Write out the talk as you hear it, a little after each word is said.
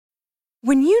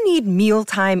When you need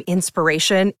mealtime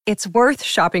inspiration, it's worth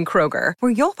shopping Kroger,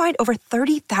 where you'll find over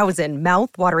 30,000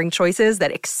 mouth-watering choices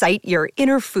that excite your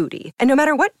inner foodie. And no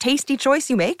matter what tasty choice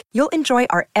you make, you'll enjoy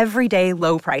our everyday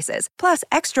low prices, plus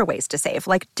extra ways to save,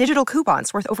 like digital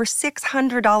coupons worth over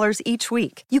 $600 each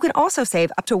week. You can also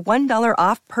save up to $1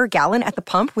 off per gallon at the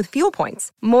pump with fuel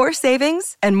points. More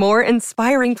savings and more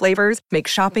inspiring flavors make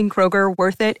shopping Kroger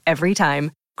worth it every time.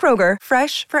 Kroger,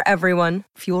 fresh for everyone.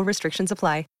 Fuel restrictions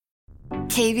apply.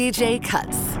 KVJ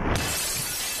Cuts.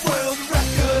 World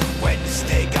Record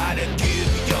Wednesday, gotta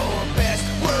give your best.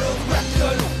 World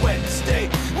Record Wednesday,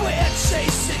 we're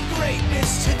chasing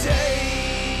greatness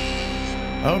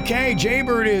today. Okay,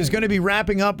 Jbird is going to be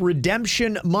wrapping up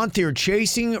Redemption Month here,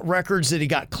 chasing records that he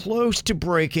got close to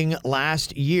breaking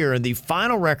last year. And the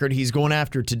final record he's going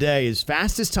after today is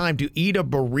fastest time to eat a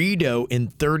burrito in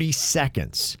 30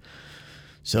 seconds.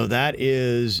 So that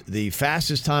is the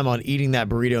fastest time on eating that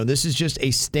burrito. And this is just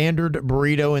a standard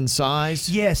burrito in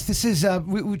size? Yes, this is,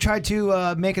 we tried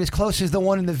to make it as close as the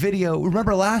one in the video.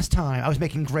 Remember last time I was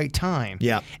making great time.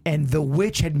 Yeah. And the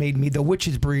witch had made me the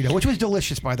witch's burrito, which was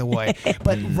delicious, by the way.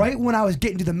 But right when I was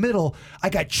getting to the middle,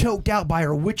 I got choked out by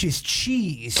her witch's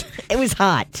cheese. It was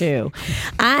hot, too.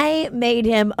 I made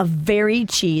him a very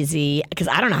cheesy, because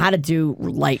I don't know how to do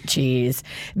light cheese,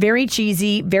 very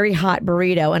cheesy, very hot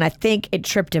burrito, and I think it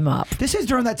tripped him up. This is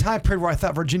during that time period where I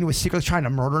thought Virginia was secretly trying to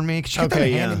murder me. She kept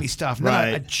handing me stuff, and then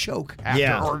I'd choke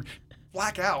after or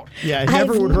black out. Yeah, it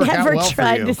never would work out well for you. I've never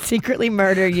tried to secretly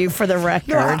murder you, for the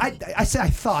record. No, I said I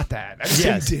thought that.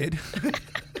 I did.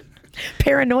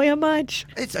 Paranoia much?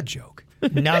 It's a joke.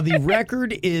 Now, the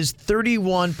record is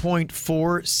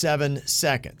 31.47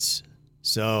 seconds.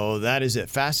 So that is it.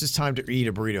 Fastest time to eat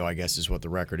a burrito, I guess, is what the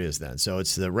record is then. So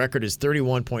the record is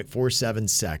 31.47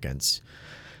 seconds.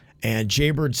 And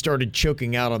Jbird started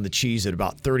choking out on the cheese at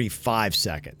about 35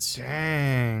 seconds.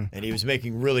 Dang. And he was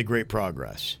making really great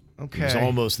progress. Okay. He was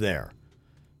almost there.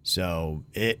 So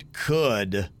it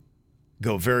could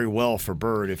go very well for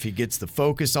Bird if he gets the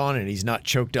focus on it and he's not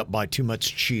choked up by too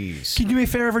much cheese. Can you do me a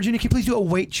favor, Virginia? Can you please do a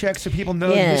weight check so people know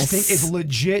this thing is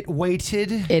legit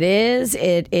weighted? It is.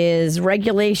 It is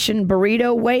regulation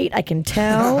burrito weight, I can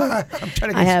tell. I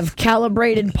have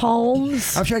calibrated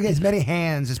palms. I'm trying to get as many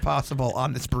hands as possible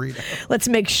on this burrito. Let's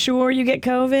make sure you get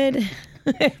COVID.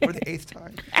 For the 8th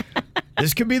time.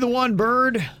 This could be the one,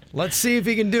 Bird. Let's see if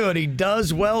he can do it. He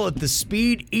does well at the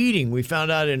speed eating. We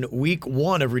found out in week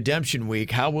 1 of Redemption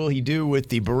Week. How will he do with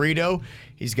the burrito?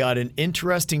 He's got an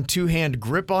interesting 2-hand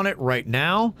grip on it right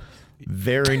now.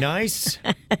 Very nice.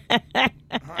 Gans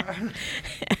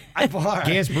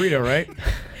burrito, right?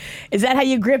 Is that how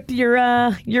you grip your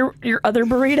other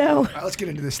burrito? All right, let's get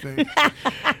into this thing.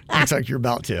 Looks like you're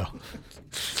about to.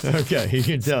 Okay, you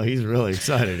can tell he's really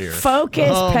excited here.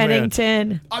 Focus,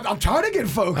 Pennington. I'm trying to get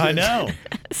focused. I know.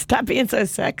 Stop being so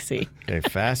sexy. Okay,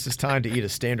 fastest time to eat a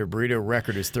standard burrito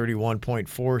record is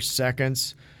 31.4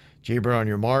 seconds. Jbird, on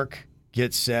your mark,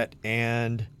 get set,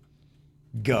 and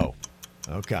go.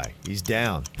 Okay, he's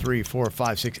down 3, 4,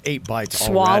 5, 6, 8 bites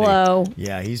Swallow. already.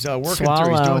 Yeah, he's working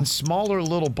through. He's doing smaller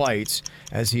little bites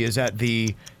as he is at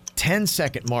the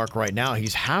 10-second mark right now.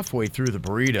 He's halfway through the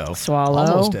burrito. Swallow.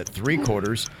 Almost at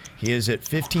 3/4. He is at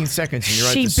 15 seconds. And you're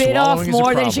right, she bit off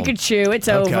more than she could chew. It's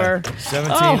over.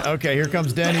 17. Oh. Okay, here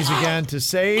comes Denny's again to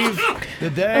save the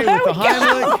day with the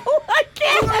Heimlich. I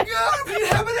can't. Oh my God, we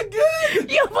have it again.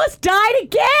 You almost died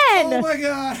again. Oh my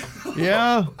God.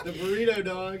 Yeah. The burrito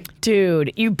dog.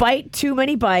 Dude, you bite too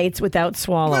many bites without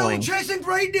Well, swallowing. chasing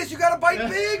greatness, you gotta bite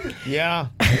big. Yeah.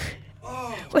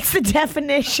 What's the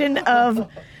definition of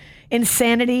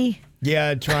insanity?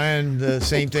 Yeah, trying the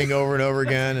same thing over and over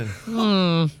again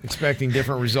and expecting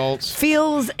different results.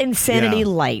 Feels insanity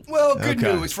light. Well, good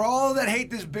news. For all that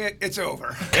hate this bit, it's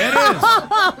over. It is.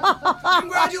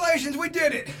 Congratulations, we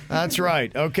did it. That's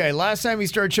right. Okay, last time he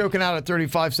started choking out at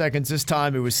 35 seconds. This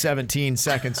time it was 17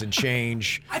 seconds and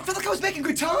change. I felt like I was making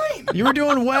good time. You were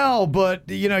doing well, but,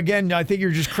 again, I think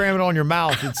you're just cramming on your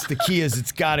mouth. The key is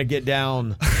it's got to get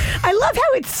down. I love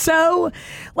how it's so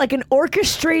like an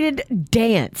orchestrated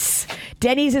dance.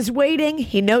 Denny's is waiting.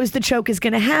 He knows the choke is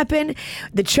going to happen.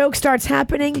 The choke starts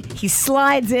happening. He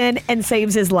slides in and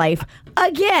saves his life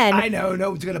again. I know. No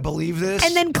one's going to believe this.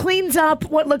 And then cleans up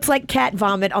what looks like cat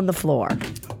vomit on the floor.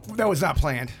 That was not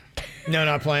planned. No,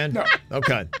 not planned? No.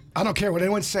 Okay. I don't care what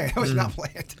anyone's saying. That was not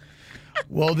planned.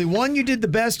 Well, the one you did the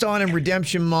best on in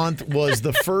Redemption Month was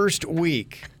the first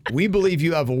week. We believe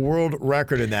you have a world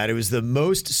record in that. It was the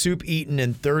most soup eaten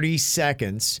in 30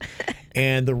 seconds.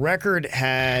 And the record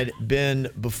had been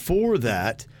before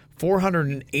that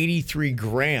 483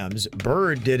 grams.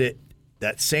 Bird did it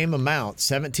that same amount,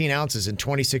 17 ounces in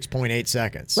 26.8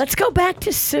 seconds. Let's go back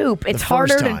to soup. It's first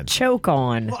harder time. to choke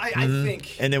on. Well, I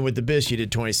think. And then with the Bish, you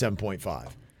did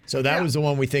 27.5. So that was the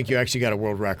one we think you actually got a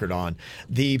world record on.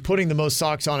 The putting the most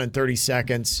socks on in 30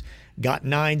 seconds, got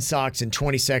 9 socks in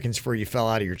 20 seconds before you fell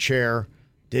out of your chair.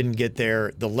 Didn't get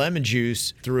there. The lemon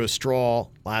juice through a straw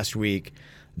last week,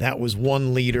 that was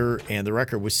 1 liter, and the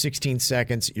record was 16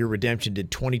 seconds. Your redemption did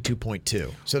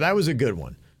 22.2. So that was a good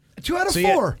one. 2 out of So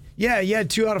 4. you had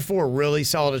 2 out of 4 really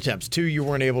solid attempts. 2 you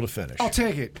weren't able to finish. I'll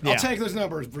take it. Yeah. I'll take those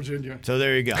numbers, Virginia. So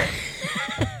there you go.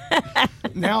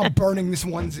 Now I'm burning this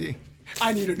onesie.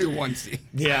 I need a new onesie.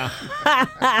 Yeah.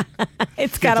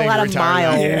 It's got a thing lot to of retire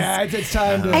miles. now. Yeah, it's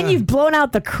time to. And you've blown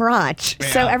out the crotch.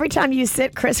 So Yeah. every time you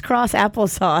sit crisscross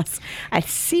applesauce, I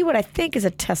see what I think is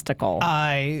a testicle.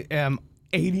 I am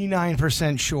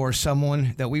 89% sure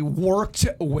someone that we worked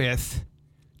with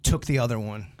took the other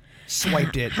one,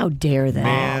 swiped it. How dare they?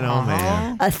 Man, oh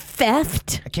man. A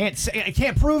theft? I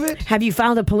can't prove it. Have you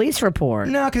filed a police report?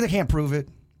 No, because I can't prove it.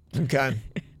 Okay.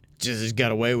 Just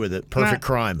got away with it. Perfect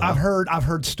crime. Huh? I've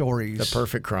heard stories. The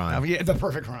perfect crime. Yeah, the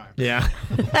perfect crime. Yeah.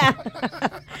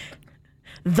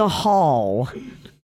 The Hall.